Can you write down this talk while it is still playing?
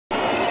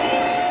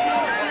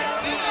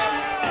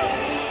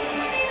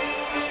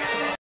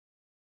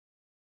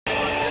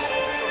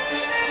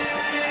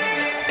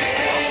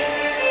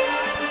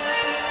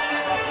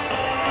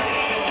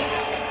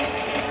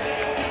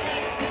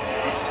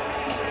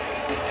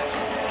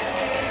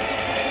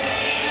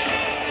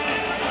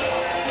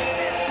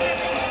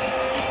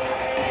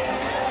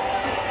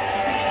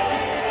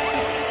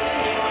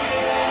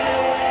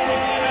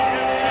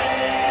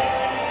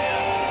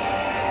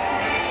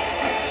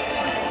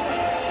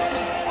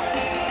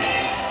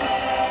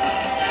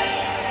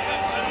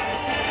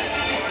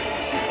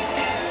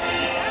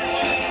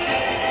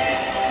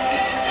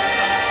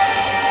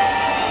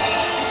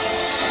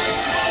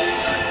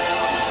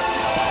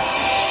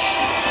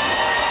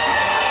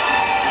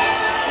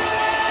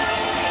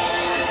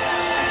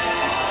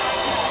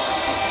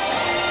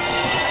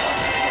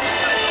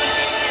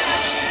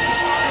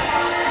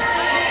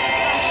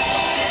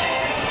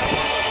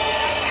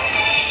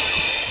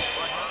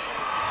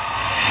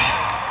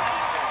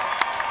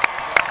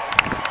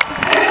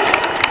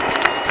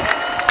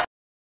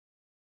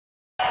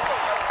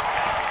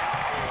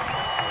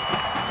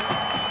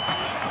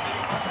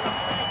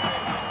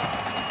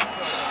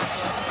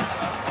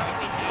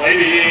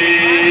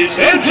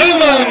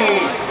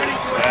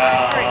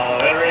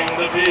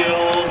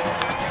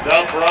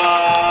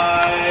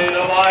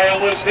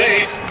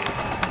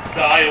The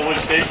Iowa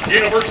State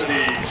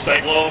University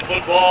Cyclone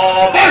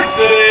football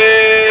varsity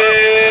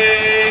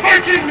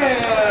marching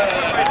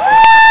band.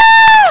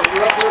 The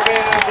director of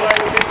band at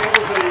Iowa State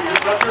University is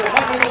Dr.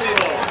 Michael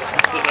Galino.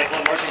 The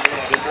Cyclone marching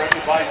band is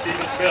directed by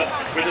Stephen Smith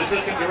with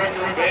assistant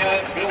director of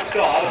band Bill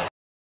Scott.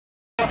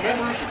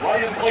 Members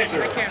Ryan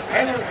Blazer,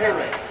 Tyler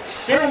Herring,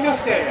 Sarah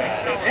Mustang,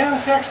 and Ann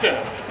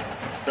Sexton.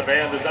 The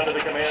band is under the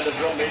command of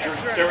drum majors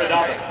Sarah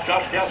Dobbin,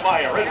 Josh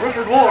Gasmeyer, and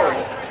Richard Ward.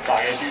 The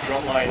ISU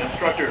drumline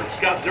instructor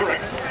Scott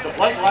Zurich. The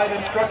flight line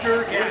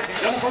instructor is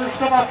Jennifer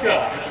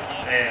Sabatka.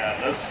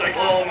 And the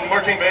Cyclone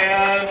marching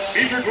band's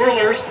featured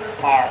twirlers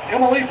are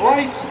Emily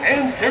Bright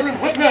and Karen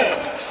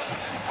Whitman.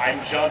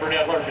 I'm John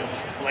Burnett Larkins.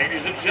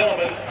 Ladies and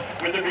gentlemen,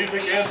 with the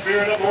music and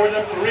spirit of more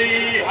than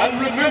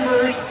 300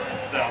 members,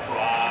 the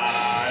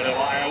pride of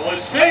Iowa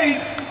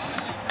State.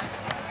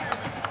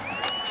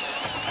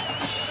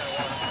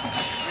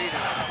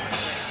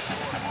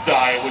 The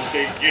Iowa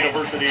State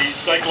University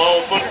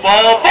Cyclone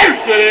football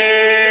varsity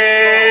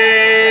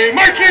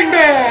marching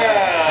band.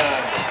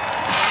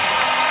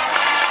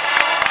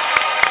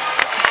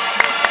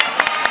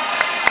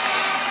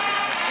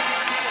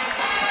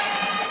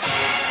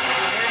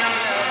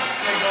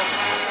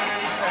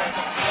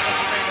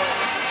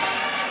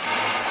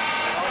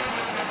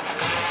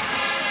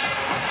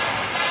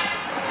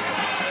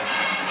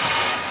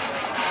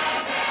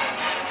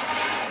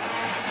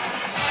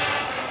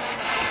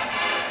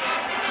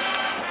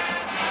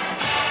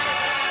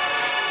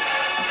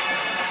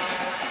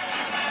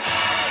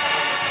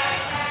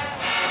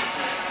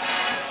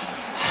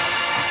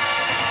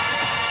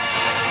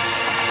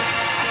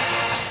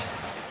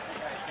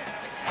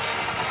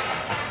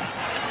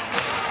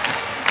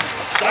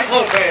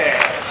 Cyclone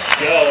fans,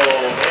 show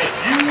that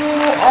you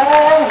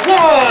are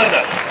one.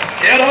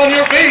 Get on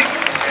your feet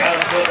as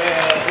the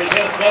band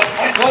presents the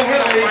Cyclone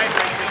Medley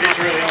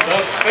featuring the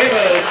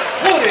famous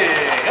Woody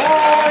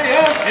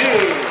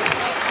ISU.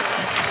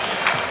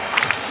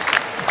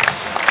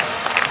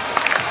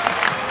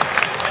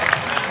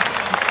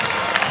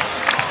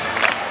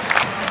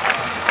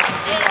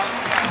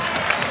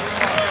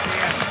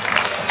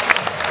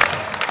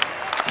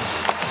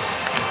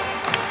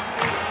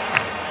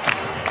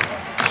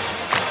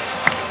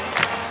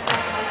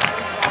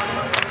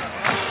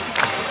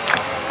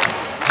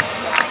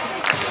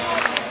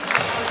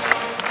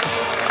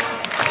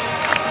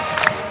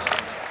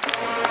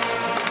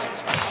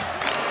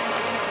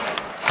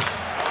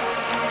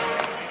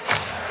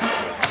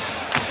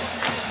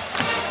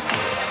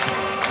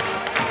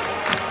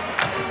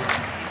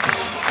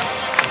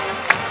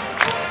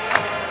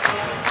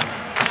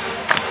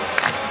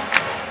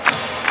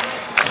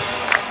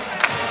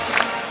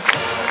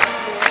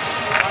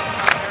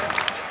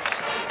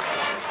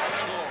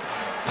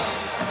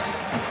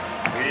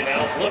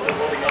 Look at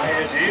holding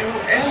ISU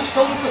and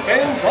salute the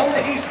fans on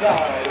the east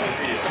side of the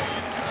field.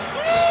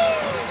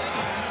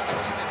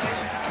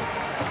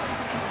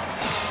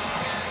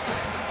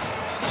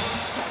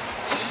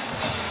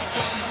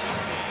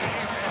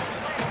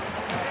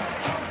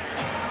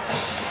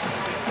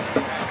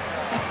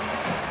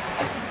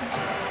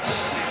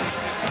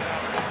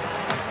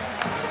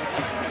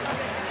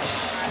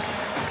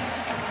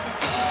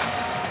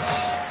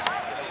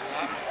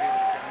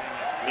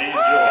 Please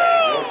join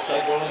your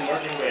Cyclone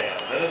marching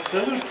band and a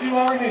salute to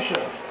our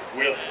nation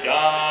with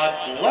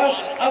God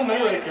Bless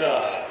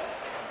America.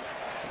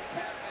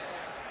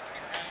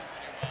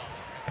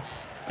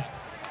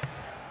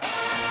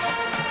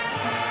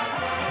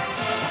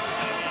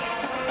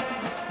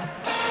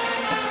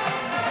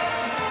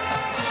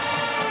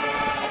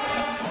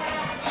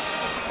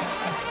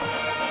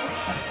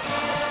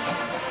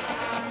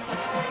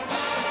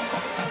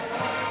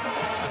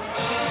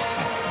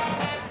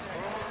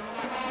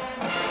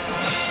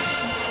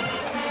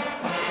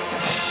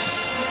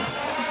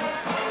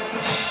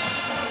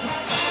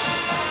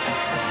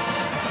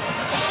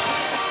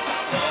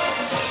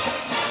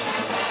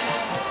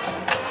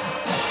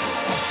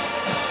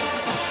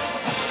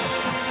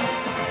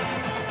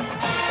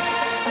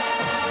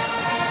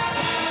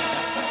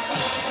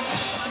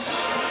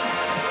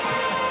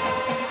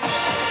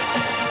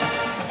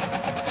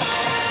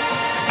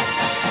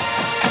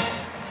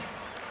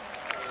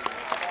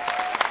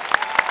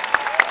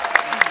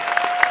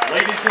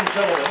 Ladies and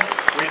gentlemen,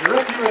 we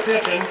direct your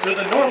attention to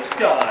the north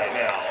sky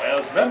now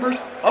as members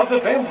of the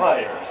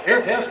Vampires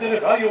Air Test and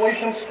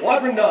Evaluation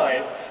Squadron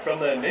 9 from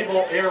the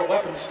Naval Air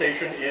Weapons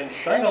Station in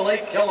China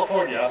Lake,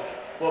 California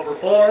will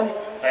perform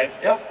an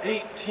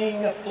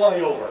F-18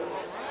 flyover.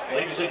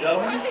 Ladies and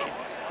gentlemen,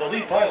 the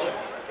lead pilot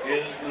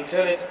is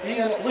Lieutenant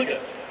Ian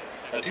Liggett,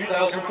 a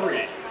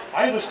 2003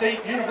 Iowa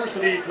State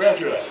University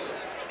graduate.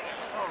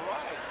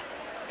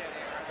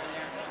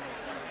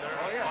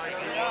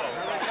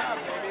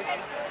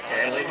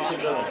 And ladies and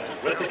gentlemen,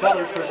 with the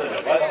colors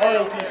presented by the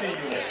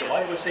ROTC units of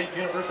Iowa State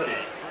University,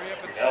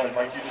 we now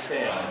invite you to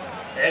stand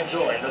and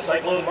join the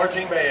Cyclone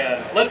Marching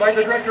Band, led by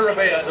the Director of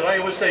Bands at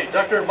Iowa State,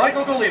 Dr.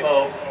 Michael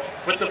Galimo,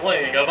 with the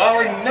playing of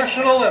our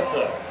national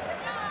anthem.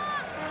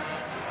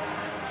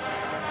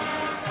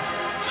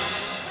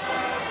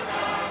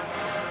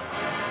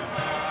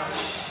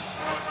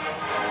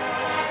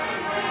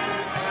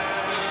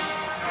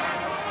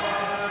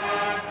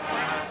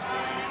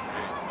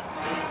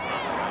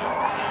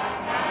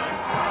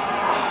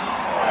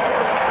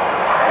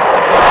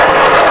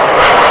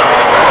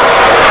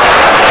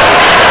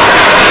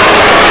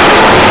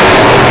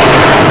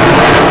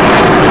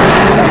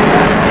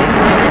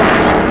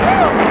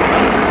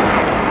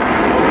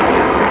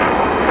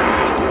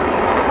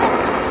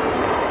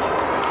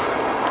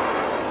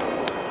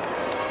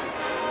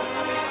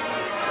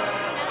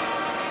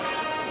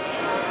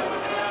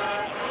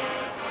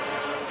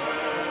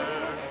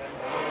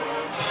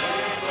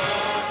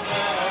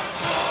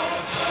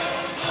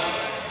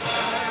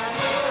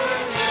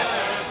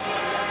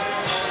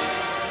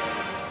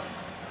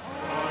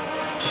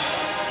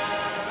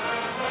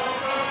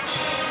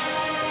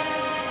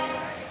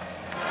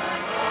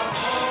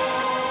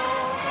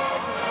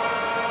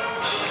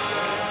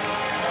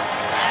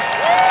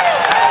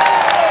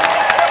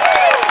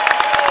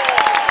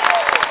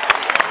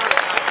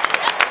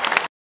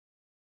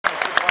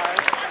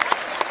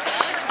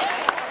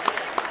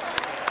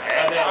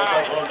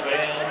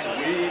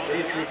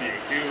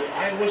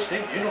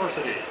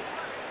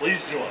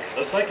 Please join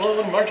the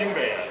Cyclone Marching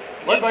Band,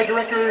 led by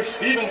Director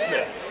Stephen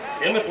Smith,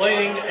 in the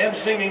playing and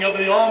singing of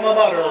the alma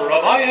mater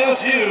of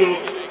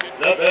ISU,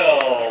 the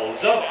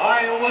Bells of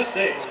Iowa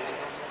State.